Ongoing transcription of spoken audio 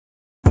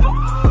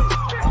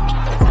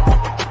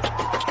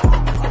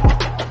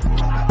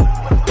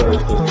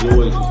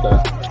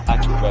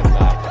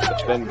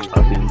defending.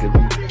 I think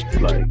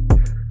it's like.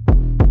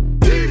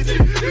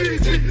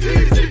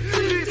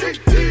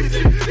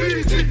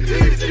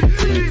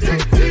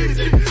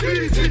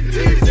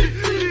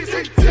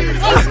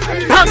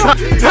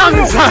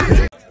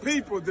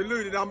 People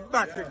deluded, I'm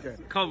back again.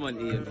 Come on,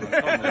 Ian.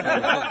 Come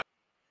on.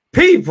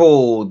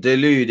 People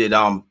deluded,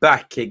 I'm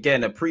back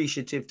again.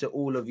 Appreciative to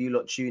all of you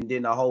lot tuned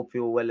in. I hope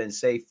you're well and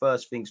safe.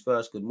 First things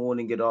first, good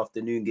morning, good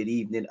afternoon, good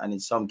evening, and in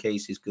some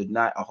cases, good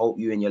night. I hope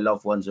you and your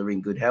loved ones are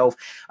in good health,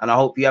 and I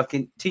hope you have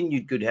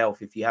continued good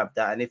health if you have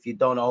that. And if you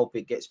don't, I hope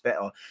it gets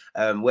better.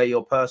 Where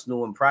your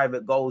personal and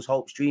private goals,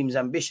 hopes, dreams,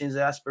 ambitions,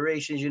 and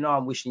aspirations, you know,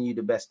 I'm wishing you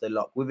the best of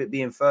luck. With it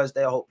being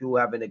Thursday, I hope you're all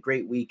having a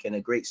great week and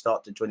a great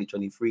start to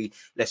 2023.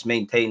 Let's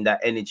maintain that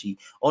energy.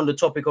 On the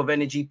topic of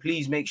energy,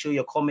 please make sure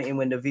you're commenting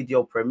when the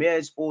video premieres.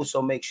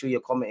 Also, make sure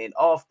you're commenting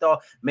after.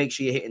 Make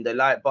sure you're hitting the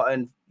like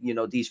button. You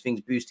know, these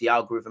things boost the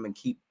algorithm and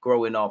keep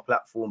growing our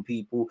platform,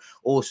 people.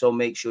 Also,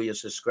 make sure you're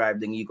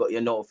subscribed and you got your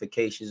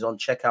notifications on.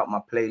 Check out my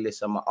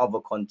playlist and my other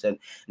content.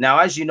 Now,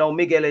 as you know,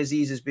 Miguel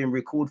Azeez has been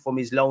recalled from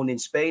his loan in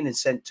Spain and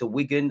sent to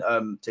Wigan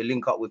to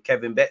link up with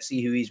Kevin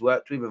Betsy, who he's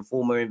worked with, and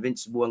former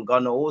Invincible and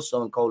Gunner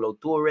also, and Colo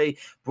Toure.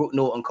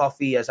 Norton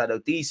Cuffy has had a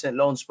decent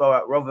loan spell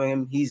at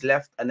Rotherham. He's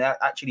left and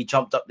actually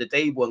jumped up the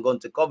table and gone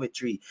to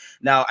Coventry.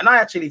 Now, and I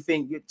actually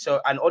think,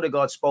 so, and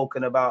Odegaard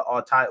spoken about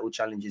our title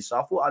challenges, so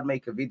I thought I'd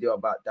make a video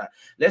about that.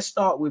 Let's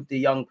start with the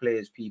young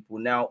players, people.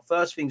 Now,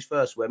 first things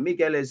first, where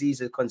Miguel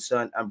Azeez is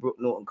concerned and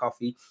Norton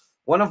Cuffy,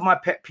 one of my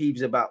pet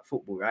peeves about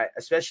football, right,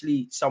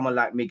 especially someone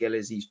like Miguel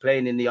Azeez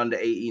playing in the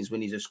under-18s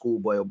when he's a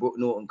schoolboy, or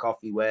Norton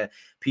Cuffy, where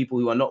people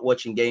who are not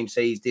watching games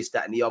say he's this,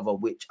 that, and the other,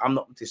 which I'm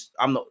not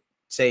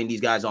saying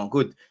these guys aren't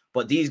good,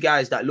 but these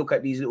guys that look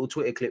at these little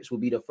Twitter clips will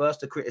be the first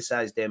to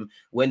criticize them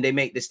when they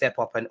make the step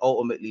up and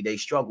ultimately they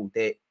struggle.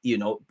 They, you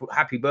know,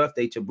 happy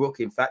birthday to Brook.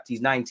 In fact, he's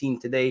 19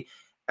 today.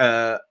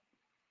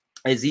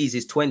 Azeez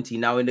is 20.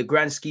 Now, in the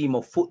grand scheme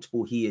of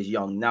football, he is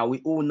young. Now,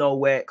 we all know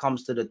where it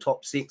comes to the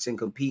top six and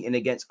competing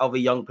against other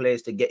young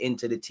players to get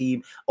into the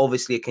team.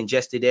 Obviously, a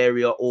congested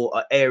area or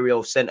an area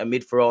of centre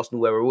mid for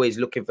Arsenal where we're always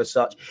looking for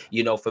such.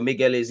 You know, for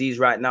Miguel Azeez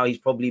right now, he's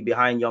probably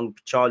behind young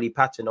Charlie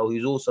Patino,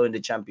 who's also in the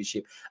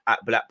Championship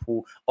at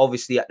Blackpool.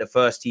 Obviously, at the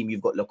first team,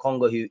 you've got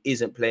Lokonga, who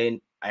isn't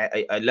playing.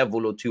 A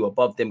level or two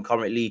above them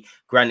currently.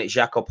 Granit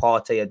Xhaka,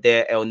 Partey are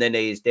there. El Nene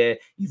is there.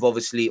 You've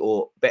obviously,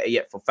 or better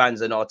yet for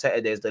fans and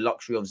Arteta, there's the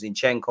luxury of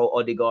Zinchenko,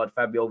 Odegaard,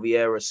 Fabio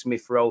Vieira,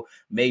 Smith Rowe,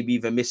 maybe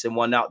even missing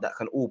one out that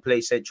can all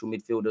play central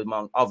midfield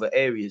among other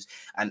areas.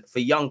 And for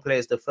young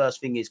players, the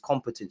first thing is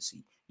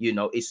competency. You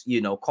know, it's,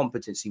 you know,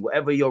 competency.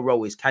 Whatever your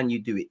role is, can you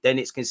do it? Then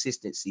it's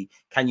consistency.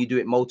 Can you do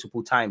it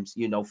multiple times?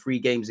 You know, 3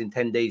 games in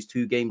 10 days,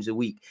 2 games a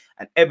week.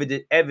 And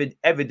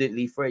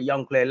evidently for a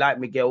young player like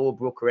Miguel or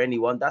Brook or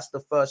anyone, that's the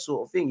first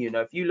sort of thing. You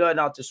know, if you learn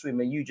how to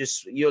swim and you're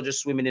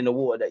just swimming in the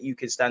water that you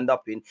can stand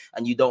up in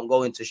and you don't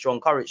go into strong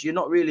currents, you're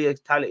not really a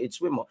talented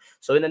swimmer.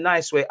 So in a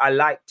nice way, I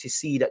like to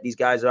see that these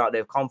guys are out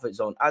their comfort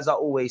zone. As I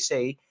always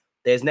say,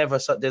 there's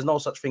no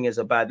such thing as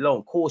a bad loan.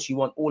 Of course, you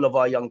want all of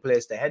our young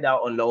players to head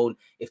out on loan.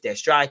 If they're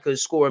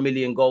strikers, score 1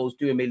 million goals,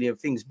 do 1 million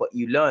things, but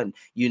you learn,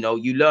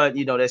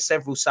 there's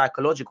several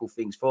psychological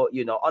things for,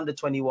 under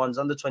 21s,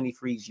 under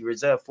 23s, you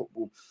reserve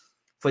football.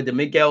 For the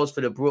Miguels,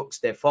 for the Brooks,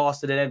 they're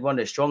faster than everyone.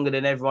 They're stronger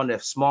than everyone. They're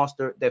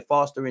smarter. They're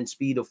faster in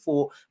speed of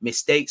thought.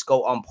 Mistakes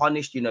go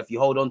unpunished. You know, if you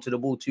hold on to the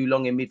ball too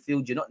long in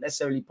midfield, you're not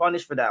necessarily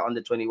punished for that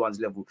under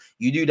 21s level.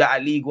 You do that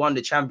at League One,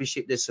 the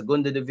Championship, the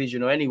Segunda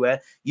Division, or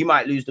anywhere. You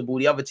might lose the ball.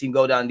 The other team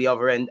go down the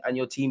other end, and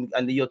your team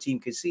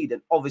concede.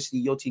 And obviously,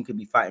 your team could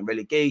be fighting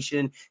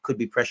relegation, could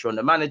be pressure on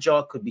the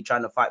manager, could be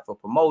trying to fight for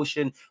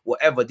promotion,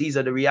 whatever. These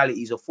are the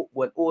realities of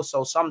football. And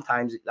also,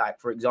 sometimes, like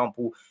for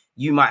example,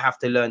 you might have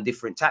to learn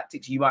different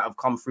tactics. You might have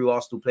come through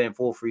Arsenal playing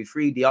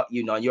 4-3-3.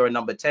 You're a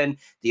number 10.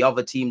 The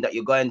other team that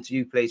you're going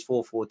to plays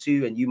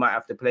 4-4-2, and you might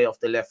have to play off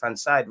the left-hand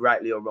side,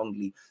 rightly or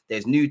wrongly.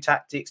 There's new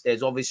tactics.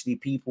 There's obviously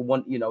people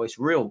want, it's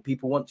real.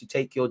 People want to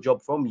take your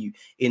job from you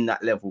in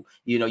that level.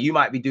 You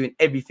might be doing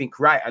everything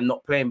right and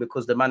not playing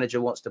because the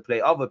manager wants to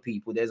play other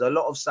people. There's a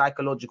lot of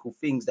psychological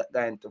things that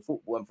go into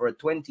football. And for a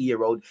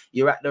 20-year-old,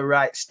 you're at the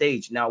right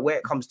stage. Now, where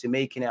it comes to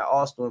making it at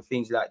Arsenal and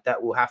things like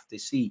that, we'll have to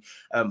see.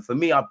 For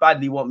me, I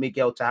badly want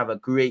Miguel to have a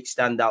great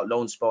standout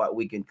loan spell at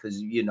Wigan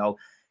because,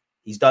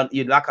 he's done,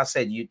 like I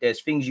said,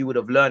 there's things you would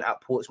have learned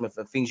at Portsmouth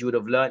and things you would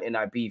have learned in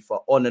IB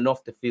for on and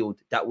off the field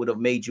that would have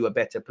made you a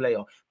better player,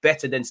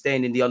 better than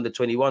staying in the under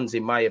 21s,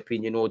 in my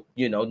opinion. Or,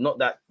 not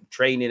that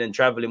training and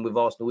traveling with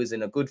Arsenal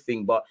isn't a good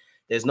thing, but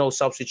there's no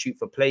substitute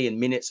for playing.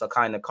 Minutes are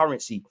kind of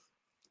currency.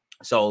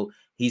 So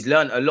he's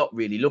learned a lot,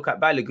 really. Look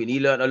at Balogun. He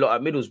learned a lot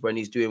at Middlesbrough and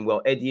he's doing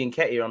well. Eddie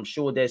Nketiah, I'm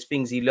sure there's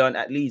things he learned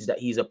at Leeds that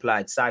he's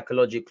applied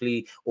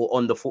psychologically or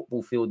on the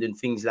football field and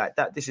things like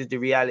that. This is the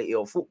reality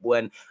of football.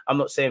 And I'm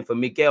not saying for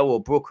Miguel or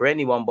Brook or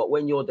anyone, but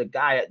when you're the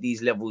guy at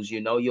these levels,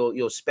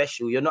 you're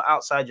special. You're not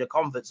outside your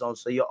comfort zone.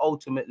 So you're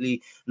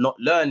ultimately not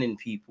learning,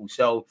 people.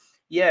 So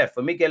yeah,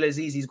 for Miguel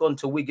Azeez, he's gone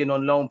to Wigan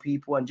on loan,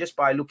 people, and just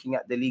by looking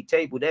at the league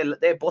table,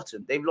 they're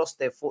bottom. They've lost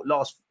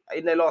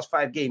in their last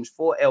 5 games,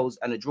 4 L's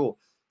and a draw.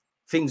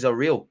 Things are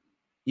real.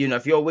 You know,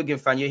 if you're a Wigan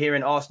fan, you're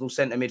hearing Arsenal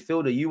centre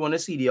midfielder, you want to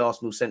see the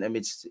Arsenal centre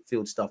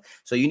midfield stuff.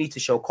 So you need to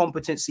show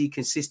competency,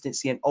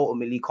 consistency, and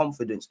ultimately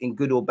confidence in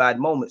good or bad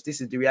moments. This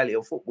is the reality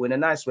of football in a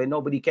nice way.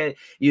 Nobody cares,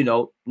 you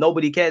know,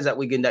 nobody cares at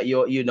Wigan that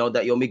you're, you know,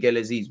 that you're Miguel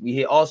Azeez. We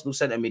hear Arsenal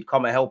centre mid,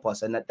 come and help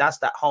us. And that's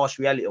that harsh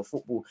reality of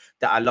football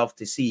that I love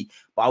to see.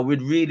 But I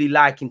would really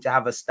like him to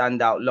have a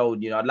standout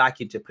load. You know, I'd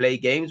like him to play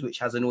games, which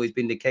hasn't always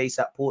been the case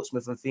at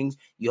Portsmouth and things.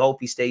 You hope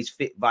he stays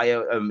fit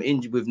via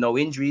with no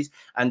injuries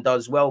and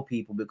does well,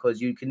 people, because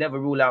you can never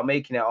rule out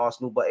making it at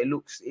Arsenal, but it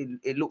looks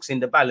in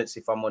the balance,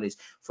 if I'm honest.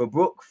 For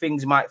Brook,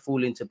 things might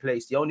fall into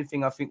place. The only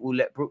thing I think will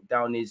let Brook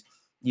down is,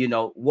 you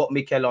know, what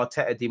Mikel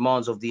Arteta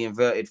demands of the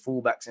inverted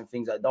fullbacks and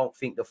things. I don't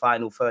think the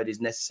final third is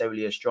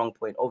necessarily a strong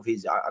point of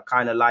his. I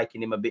kind of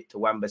liken him a bit to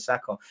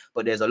Wan-Bissaka,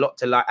 but there's a lot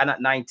to like. And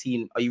at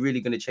 19, are you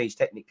really going to change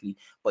technically?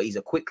 But he's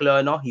a quick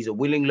learner. He's a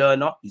willing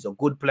learner. He's a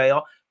good player.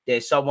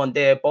 There's someone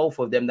there, both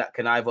of them, that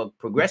can either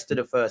progress to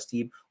the first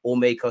team or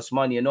make us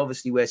money. And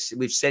obviously,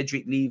 with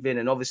Cedric leaving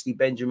and obviously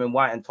Benjamin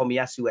White and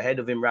Tomiyasu ahead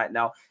of him right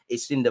now,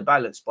 it's in the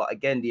balance. But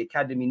again, the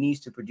academy needs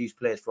to produce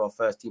players for our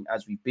first team,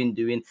 as we've been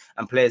doing,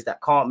 and players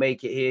that can't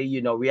make it here.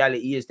 You know,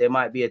 reality is there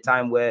might be a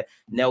time where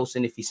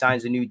Nelson, if he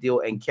signs a new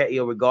deal, and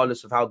Nketiah,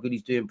 regardless of how good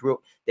he's doing,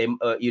 Brook, they,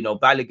 you know,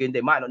 Balogun,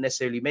 they might not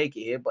necessarily make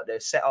it here, but they're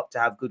set up to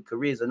have good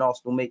careers, and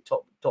Arsenal make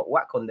top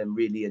whack on them,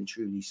 really and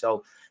truly.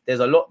 So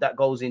there's a lot that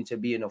goes into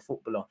being a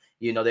footballer.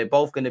 You know, they're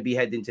both going to be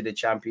heading to the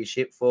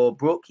Championship. For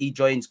Brook, he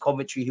joins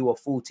Coventry, who are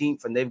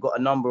 14th, and they've got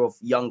a number of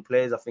young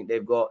players. I think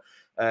they've got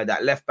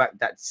that left back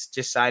that's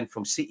just signed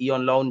from City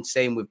on loan.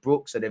 Same with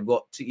Brook. So they've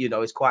got, you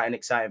know, it's quite an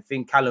exciting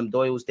thing. Callum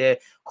Doyle's there.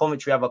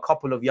 Coventry have a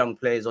couple of young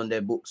players on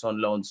their books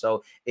on loan.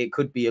 So it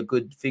could be a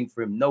good thing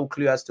for him. No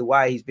clue as to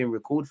why he's been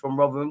recalled from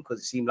Rotherham, because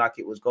it seemed like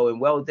it was going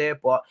well there,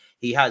 but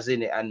he has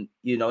in it. And,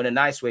 you know, in a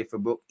nice way for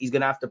Brook, he's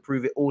going to have to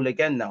prove it all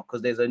again now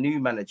because there's a new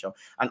manager.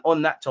 And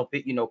on that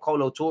topic, you know,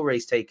 Kolo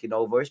Touré's taking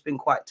over. It's been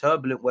quite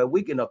turbulent where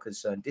Wigan are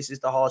concerned. This is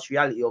the harsh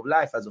reality of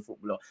life as a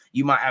footballer.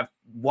 You might have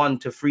 1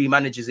 to 3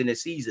 managers in a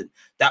season.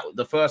 That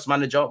the first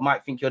manager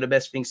might think you're the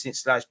best thing since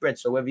sliced bread.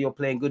 So whether you're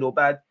playing good or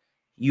bad,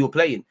 you're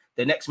playing.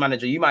 The next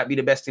manager, you might be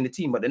the best in the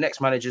team, but the next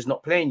manager is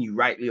not playing you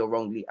rightly or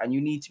wrongly, and you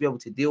need to be able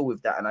to deal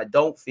with that. And I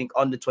don't think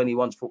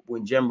under-21s football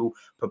in general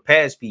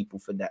prepares people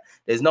for that.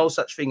 There's no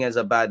such thing as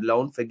a bad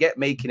loan. Forget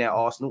making it at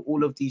Arsenal.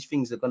 All of these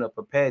things are going to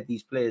prepare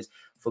these players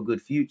for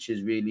good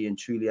futures, really and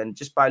truly. And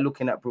just by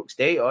looking at Brook's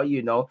data,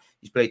 you know,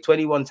 he's played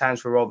 21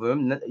 times for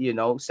Rotherham, you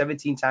know,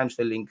 17 times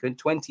for Lincoln,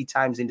 20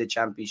 times in the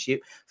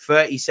Championship,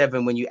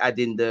 37 when you add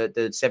in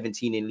the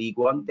 17 in League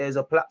One. There's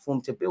a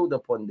platform to build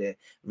upon there,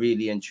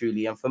 really and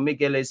truly. And for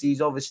Miguel Azeez, he's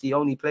obviously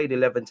only played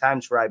 11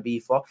 times for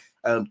Ibiza,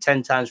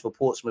 10 times for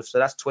Portsmouth. So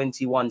that's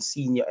 21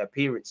 senior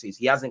appearances.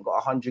 He hasn't got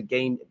 100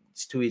 games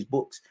to his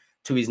books,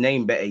 to his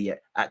name, better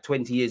yet, at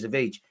 20 years of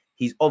age.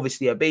 He's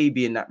obviously a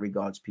baby in that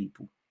regards,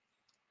 people.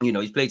 You know,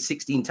 he's played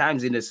 16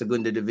 times in the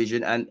Segunda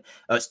Division and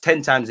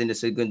 10 times in the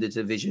Segunda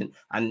Division,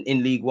 and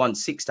in League One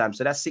 6 times.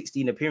 So that's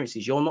 16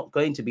 appearances. You're not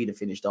going to be the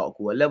finished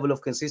article. A level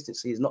of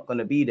consistency is not going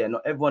to be there.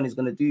 Not everyone is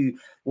going to do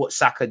what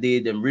Saka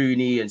did, and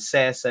Rooney and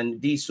Cess and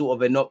these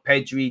sort of not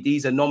Pedri,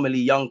 these anomaly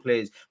young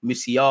players,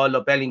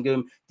 Musiala,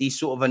 Bellingham, these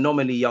sort of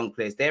anomaly young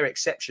players. They're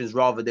exceptions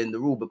rather than the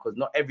rule, because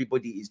not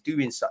everybody is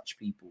doing such,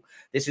 people.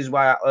 This is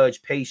why I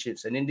urge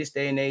patience. And in this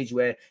day and age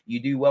where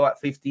you do well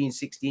at 15,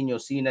 16, you're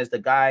seen as the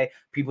guy.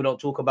 People don't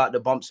talk about the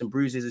bumps and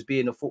bruises as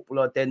being a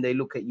footballer. Then they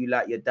look at you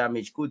like you're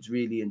damaged goods,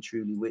 really and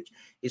truly, which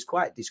is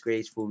quite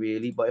disgraceful,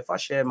 really. But if I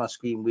share my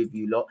screen with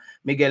you lot,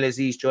 Miguel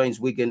Azeez joins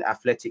Wigan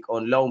Athletic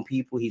on loan,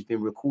 people. He's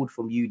been recalled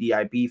from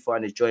UDIB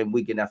and has joined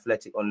Wigan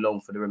Athletic on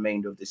loan for the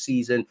remainder of the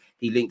season.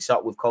 He links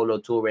up with Kolo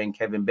Touré and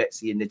Kevin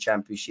Betsy in the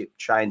Championship,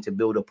 trying to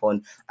build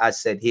upon,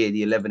 as said here,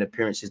 the 11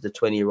 appearances the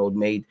 20-year-old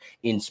made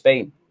in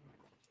Spain.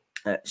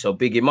 So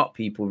big him up,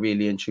 people,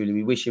 really and truly.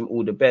 We wish him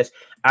all the best.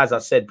 As I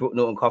said,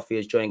 Norton Cuffy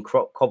has joined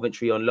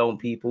Coventry on loan,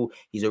 people.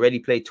 He's already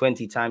played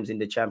 20 times in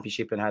the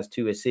Championship and has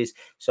 2 assists.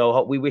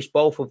 So we wish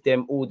both of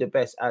them all the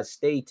best, as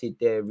stated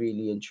there,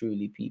 really and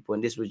truly, people.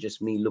 And this was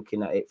just me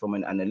looking at it from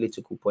an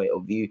analytical point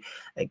of view.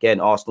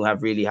 Again, Arsenal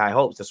have really high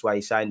hopes. That's why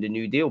he signed a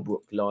new deal,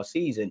 Brook, last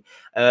season.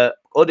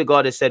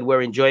 Odegaard has said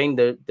we're enjoying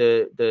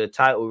the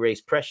title race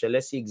pressure.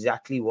 Let's see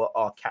exactly what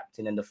our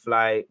captain and the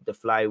fly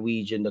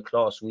Norwegian, the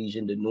class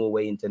Norwegian, the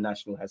Norway international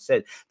has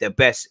said. The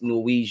best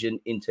Norwegian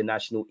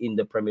international in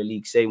the Premier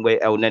League, same way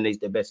El Nene is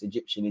the best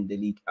Egyptian in the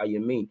league. I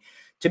mean,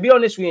 to be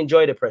honest, we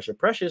enjoy the pressure.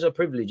 Pressure is a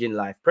privilege in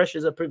life. Pressure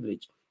is a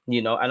privilege,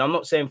 you know. And I'm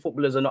not saying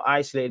footballers are not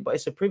isolated, but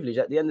it's a privilege.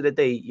 At the end of the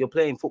day, you're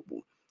playing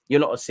football.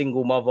 You're not a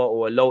single mother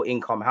or a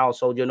low-income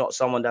household. You're not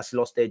someone that's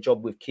lost their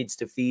job with kids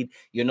to feed.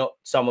 You're not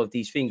some of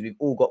these things. We've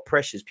all got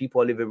pressures.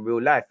 People are living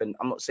real life. And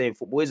I'm not saying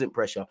football isn't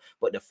pressure,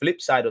 but the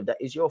flip side of that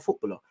is you're a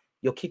footballer.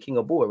 You're kicking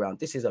a ball around.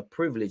 This is a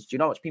privilege. Do you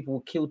know how much people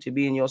will kill to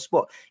be in your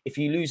spot? If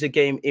you lose a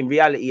game, in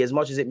reality, as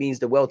much as it means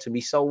the world to me,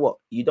 so what?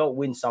 You don't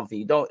win something.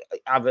 You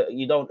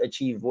don't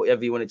achieve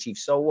whatever you want to achieve.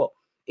 So what?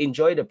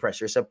 Enjoy the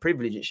pressure. It's a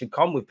privilege. It should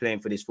come with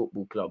playing for this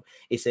football club.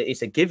 It's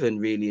a given,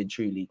 really and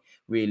truly,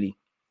 really.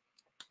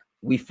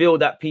 we feel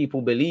that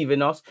people believe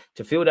in us,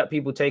 to feel that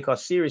people take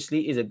us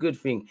seriously is a good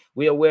thing.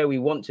 We are where we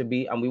want to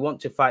be, and we want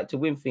to fight to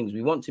win things.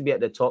 We want to be at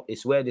the top.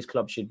 It's where this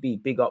club should be.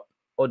 Big up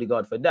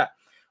Odegaard for that.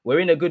 We're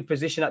in a good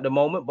position at the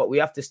moment, but we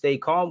have to stay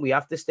calm. We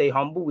have to stay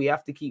humble. We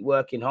have to keep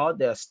working hard.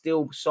 There are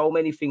still so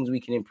many things we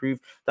can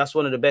improve. That's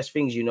one of the best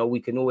things, you know, we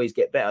can always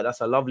get better.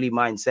 That's a lovely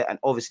mindset. And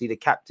obviously the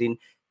captain,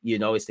 you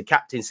know, it's the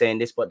captain saying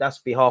this, but that's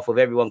behalf of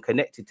everyone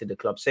connected to the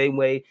club. Same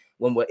way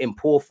when we're in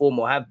poor form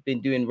or have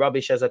been doing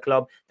rubbish as a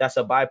club, that's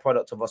a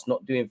byproduct of us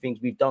not doing things.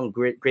 We've done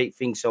great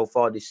things so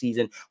far this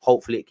season.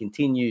 Hopefully it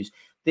continues.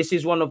 This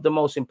is one of the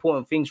most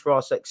important things for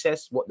our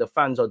success, what the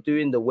fans are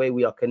doing, the way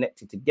we are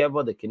connected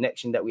together, the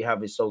connection that we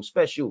have is so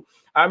special.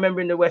 I remember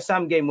in the West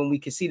Ham game when we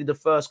conceded the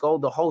first goal,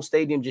 the whole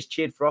stadium just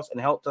cheered for us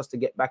and helped us to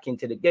get back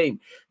into the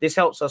game. This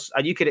helps us,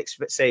 and you could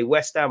say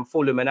West Ham,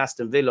 Fulham and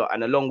Aston Villa,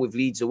 and along with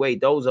Leeds away,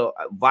 those are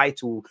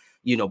vital,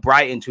 you know,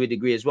 Brighton to a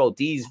degree as well.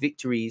 These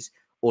victories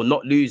or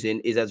not losing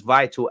is as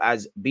vital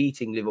as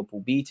beating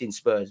Liverpool, beating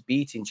Spurs,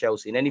 beating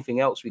Chelsea, and anything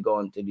else we go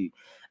on to do.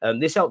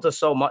 This helped us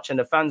so much, and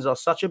the fans are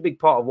such a big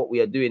part of what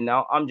we are doing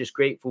now. I'm just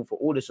grateful for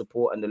all the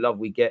support and the love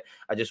we get.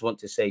 I just want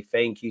to say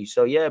thank you.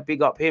 So, yeah,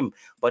 big up him.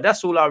 But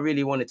that's all I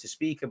really wanted to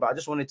speak about. I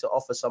just wanted to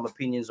offer some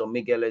opinions on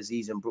Miguel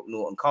Azeez and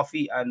Norton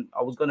Cuffy, and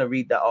I was going to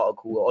read that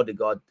article what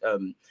Odegaard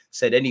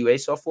said anyway,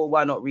 so I thought,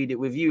 why not read it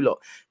with you lot?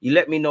 You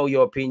let me know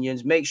your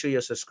opinions. Make sure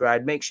you're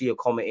subscribed. Make sure you're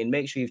commenting.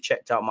 Make sure you've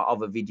checked out my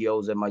other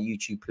videos and my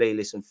YouTube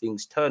playlist and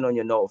things. Turn on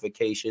your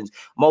notifications.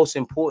 Most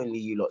importantly,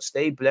 you lot,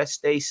 stay blessed,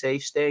 stay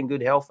safe, stay in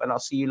good health, and I'll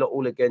see you lot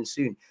all again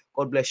soon.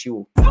 God bless you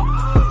all. Because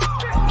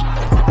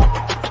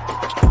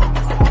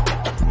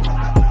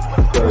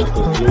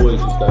you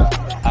always use that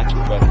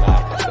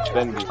active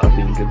when defending. I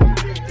think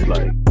it's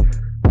like